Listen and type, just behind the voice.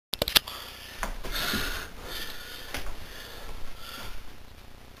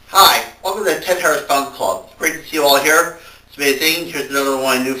Harris Fun Club. It's great to see you all here. It's amazing. Here's another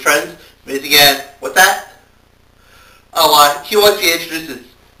one of my new friends. Amazing again. What's that? Oh, he wants me to introduce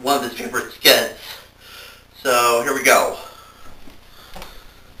one of his favorite skits. So, here we go.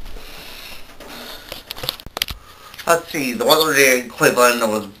 Let's see, the weather day in Cleveland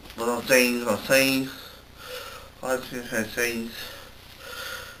was little things,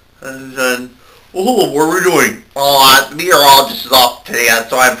 and then, oh, what are we doing? The meteorologist is off today,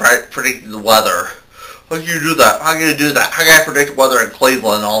 so I'm predicting the weather. How can you do that? How can you do that? How can I predict weather in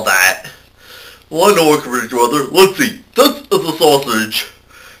Cleveland and all that? Well, I know I can predict weather. Let's see. This is a sausage.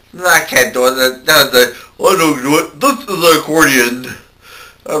 No, I can't do it. That's it. Well, I know I can do it. This is an accordion.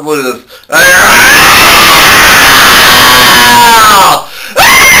 Look at this.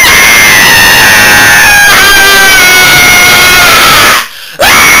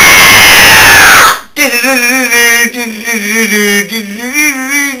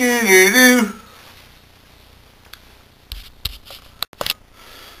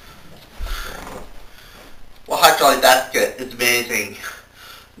 Well, actually, that's good. It's amazing.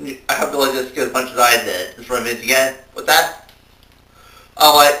 I hope you like this good as much as I did. It's really amazing again. With that,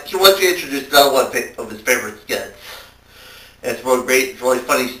 he wants me to introduce another one of his favorite skits. It's really great. It's really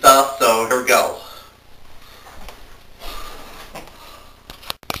funny stuff. So here we go.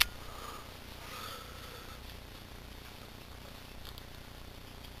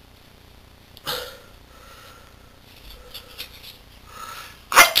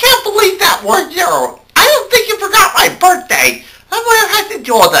 Believe that 1-0. I don't think you forgot my birthday. I would have had to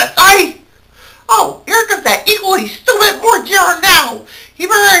do all this. Oh, here comes that equally stupid 1-0 now. You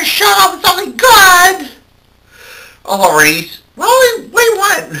better shut up with something good. Oh, Reese. Well, we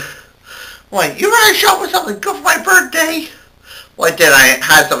won. Wait, you better shut up with something good for my birthday. Why did I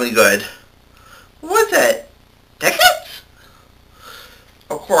have something good? What was it? Tickets?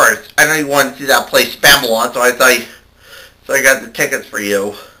 Of course. I know you wanted to see that play Spamalot, so I got the tickets for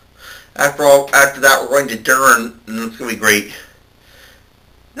you. After that, we're going to dinner, and it's going to be great.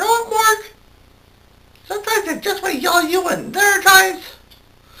 No, Mark. Sometimes I just want to yell at you, and other times,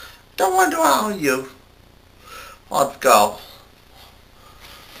 don't want to yell at you. Let's go.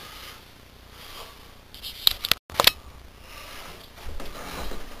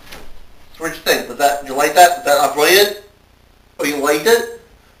 So what did you think? Did you like that? Was that not brilliant? Oh, you liked it?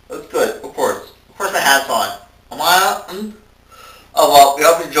 That's good, of course. Of course my hat's on. Am I on? Oh, well, we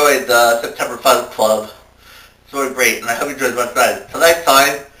hope you enjoyed the September Fun Club. It's really great, and I hope you enjoyed as much as I did. Till next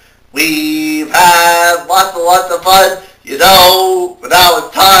time, we've had lots and lots of fun, you know, but now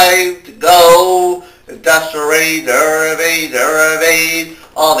it's time to go. Industrially, derivate,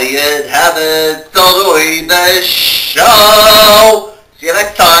 all the inhabitants still doing the show. See you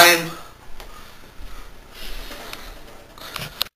next time.